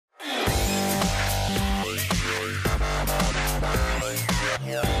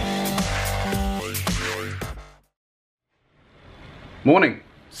Morning,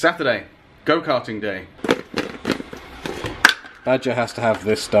 Saturday, go-karting day. Badger has to have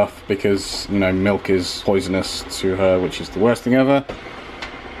this stuff because, you know, milk is poisonous to her, which is the worst thing ever.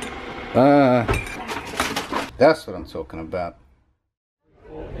 That's what I'm talking about.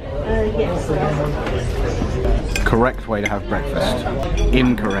 Yes. Correct way to have breakfast.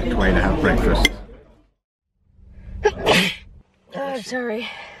 Incorrect way to have breakfast. Oh, sorry.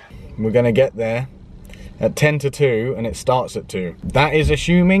 We're gonna get there at 10 to 2 and it starts at 2. That is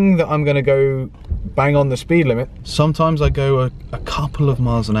assuming that I'm gonna go bang on the speed limit. Sometimes I go a couple of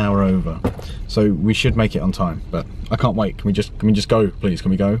miles an hour over. So we should make it on time, but I can't wait. Can we just go, please?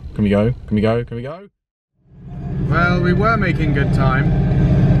 Can we go? Can we go? Can we go? Can we go? Well, we were making good time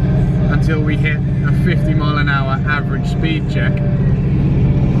until we hit a 50-mile-an-hour average speed check.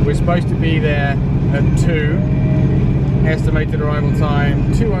 We're supposed to be there at 2. Estimated arrival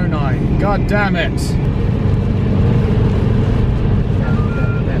time 2:09. God damn it!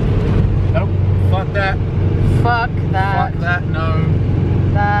 Nope. Fuck that. Fuck that. Fuck that. No.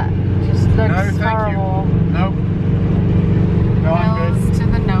 That just looks No, thank horrible. you. Nope. No, I'm Nose good. to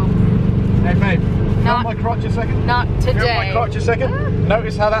the nope. Hey, babe. Not- Feel my crotch a second. Not Feel my today. crotch a second.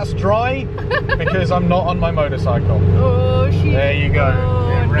 Notice how that's dry because I'm not on my motorcycle. Oh, shit. There you go. Oh,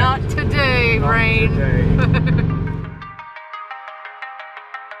 Yeah, not today, Not brain. today.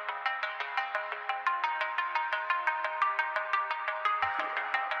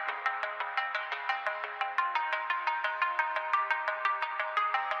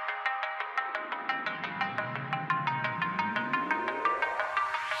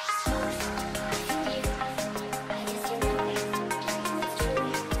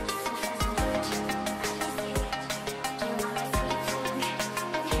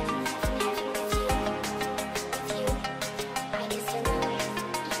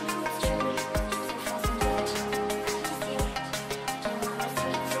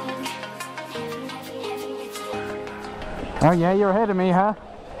 Oh yeah, you're ahead of me, huh?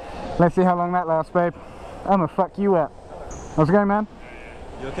 Let's see how long that lasts, babe. I'm gonna fuck you up. How's it going, man?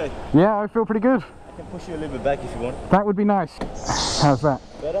 You okay? Yeah, I feel pretty good. I can push you a little bit back if you want. That would be nice. How's that?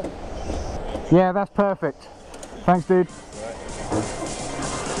 Better? Yeah, that's perfect. Thanks, dude. Right.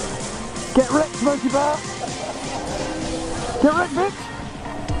 Get wrecked, Smokeybarr! Get wrecked, bitch!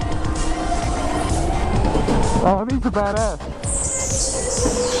 Oh, these are badass.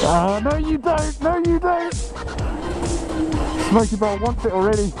 Oh, no you don't! No you don't! Smokeybarr wants it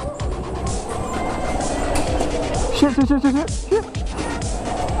already. Shit, shit, shit, shit, shit, shit!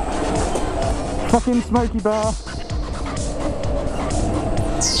 Fucking Smokeybarr.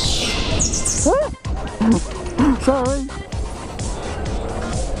 Sorry.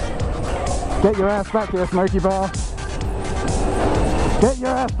 Get your ass back here, Smokeybarr. Get your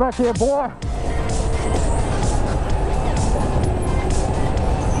ass back here, boy.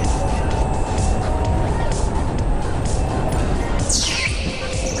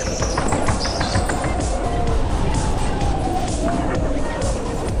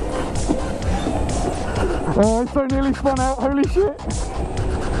 Oh, I so nearly spun out, holy shit.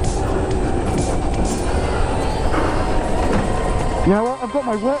 You know what, I've got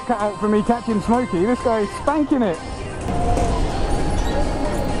my work cut out for me catching Smokey. This guy's spanking it.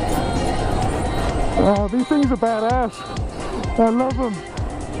 Oh, these things are badass. I love them.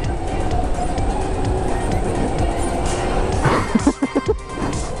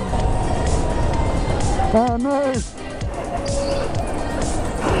 Oh no.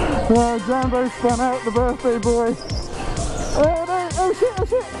 Oh, Jambo spun out, the birthday boy. Oh no, oh shit, oh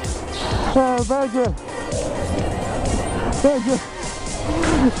shit. Oh, Badger. Badger.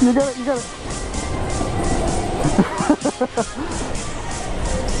 You got it, you got it.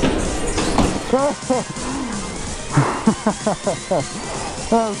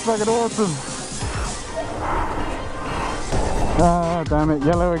 That was fucking awesome. Ah, damn it,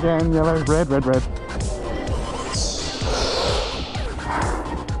 yellow again, yellow, red, red, red.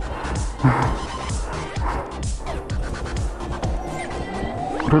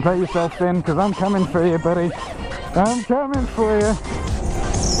 Prepare yourself, Finn, because I'm coming for you, buddy. I'm coming for you.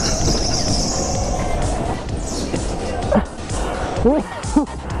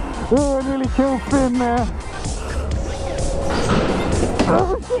 Oh, I nearly killed Finn there.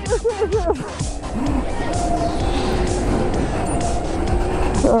 Oh, shit, shit, shit.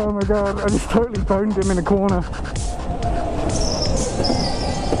 Oh my god, I just totally boned him in a corner.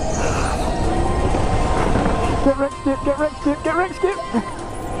 Get wrecked, Skip, get wrecked, Skip, get wrecked, Skip!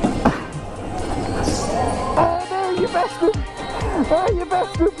 Oh no, you bastard! Oh, you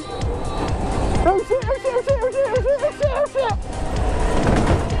bastard! Oh shit, oh shit, oh shit, oh shit, oh shit, oh shit, oh shit!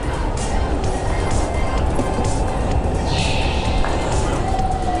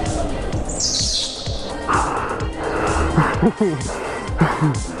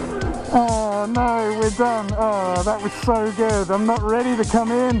 Oh no, we're done. Oh, that was so good. I'm not ready to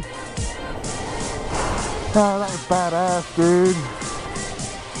come in. Oh, that was badass, dude.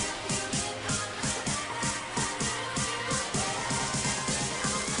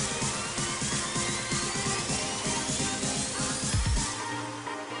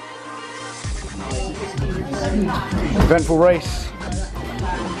 Eventful race.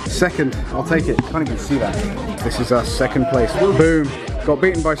 Second, I'll take it. Can't even see that. This is our second place. Boom. Got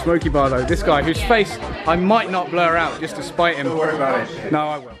beaten by Smokeybarr though. This guy whose face I might not blur out just to spite him. Don't worry about it. No,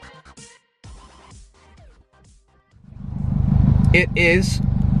 I will. It is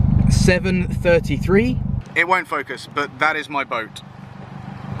 7:33. It won't focus, but that is my boat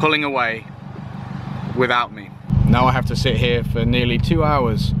pulling away without me. Now I have to sit here for nearly 2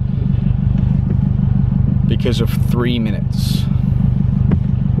 hours because of 3 minutes.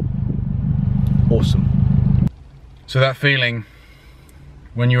 Awesome. So that feeling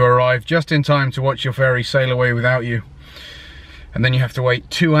when you arrive just in time to watch your ferry sail away without you, and then you have to wait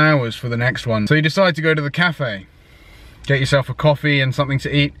 2 hours for the next one. So you decide to go to the cafe, get yourself a coffee and something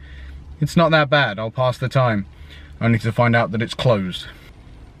to eat. It's not that bad, I'll pass the time, only to find out that it's closed.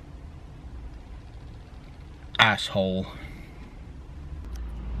 Asshole.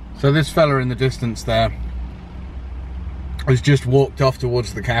 So this fella in the distance there has just walked off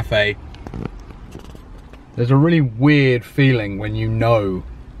towards the cafe. There's a really weird feeling when you know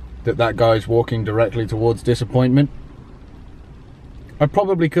that that guy's walking directly towards disappointment. I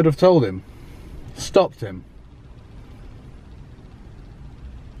probably could have told him, stopped him.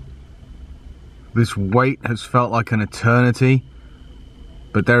 This wait has felt like an eternity,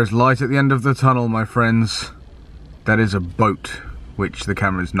 but there is light at the end of the tunnel, my friends. That is a boat, which the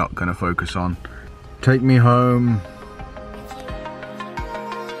camera's not going to focus on. Take me home.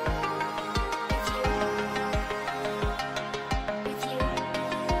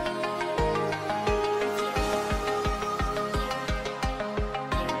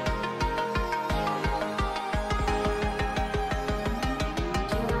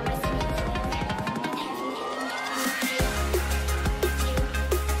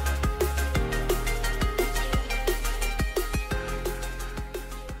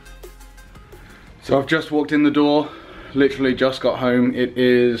 So I've just walked in the door, literally just got home. It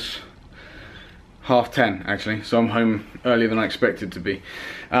is 10:30 actually, so I'm home earlier than I expected to be.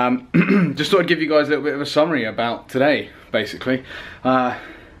 Just thought I'd give you guys a little bit of a summary about today, basically.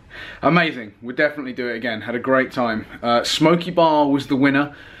 Amazing, we'd definitely do it again, had a great time. Smokeybarr was the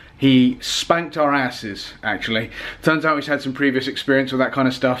winner. He spanked our asses, actually. Turns out he's had some previous experience with that kind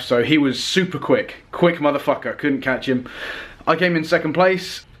of stuff, so he was super quick. Quick motherfucker, couldn't catch him. I came in second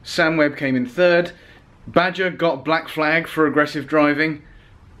place. Sam Webb came in third. Badger got black flag for aggressive driving.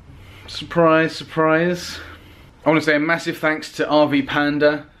 Surprise, surprise. I want to say a massive thanks to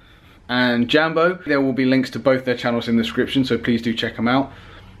RvPanda and Jambo. There will be links to both their channels in the description, so please do check them out.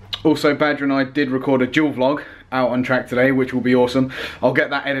 Also, Badger and I did record a dual vlog out on track today, which will be awesome. I'll get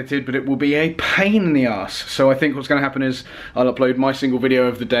that edited, but it will be a pain in the ass. So I think what's going to happen is I'll upload my single video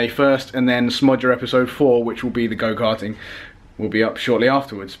of the day first, and then Smodger episode 4, which will be the go-karting, will be up shortly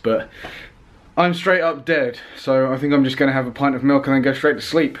afterwards. But I'm straight up dead, so I think I'm just going to have a pint of milk and then go straight to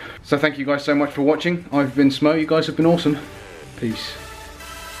sleep. So thank you guys so much for watching. I've been Smo, you guys have been awesome. Peace.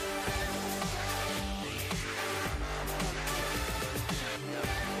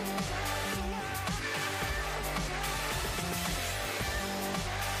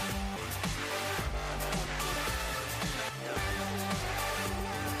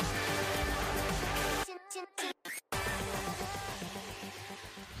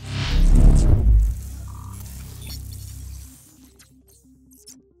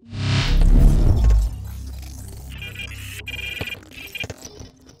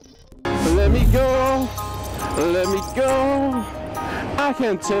 Let me go, I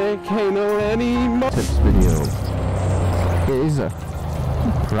can't take no anymore. This video is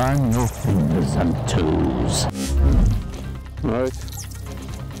prime your fingers and toes. Right.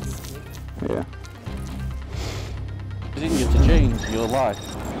 Yeah. It's in you to change your life.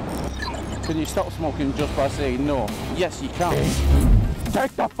 Can you stop smoking just by saying no? Yes, you can.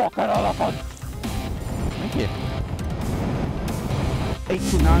 Take the fucking elephant! Thank you.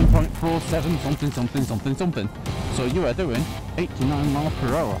 89.47 something something something something. So you are doing 89 miles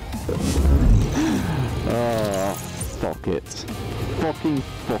per hour. Oh, fuck it. Fucking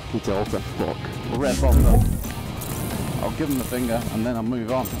fuck it all to fuck. We'll rev on though. I'll give him the finger and then I'll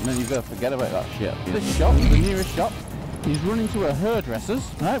move on. And then you gotta forget about that shit. This shop, the nearest shop, he's running to a hairdresser's,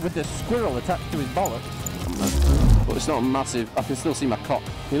 right, with this squirrel attached to his bollocks. But it's not massive, I can still see my cock.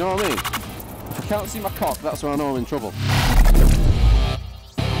 You know what I mean? If I can't see my cock, that's when I know I'm in trouble.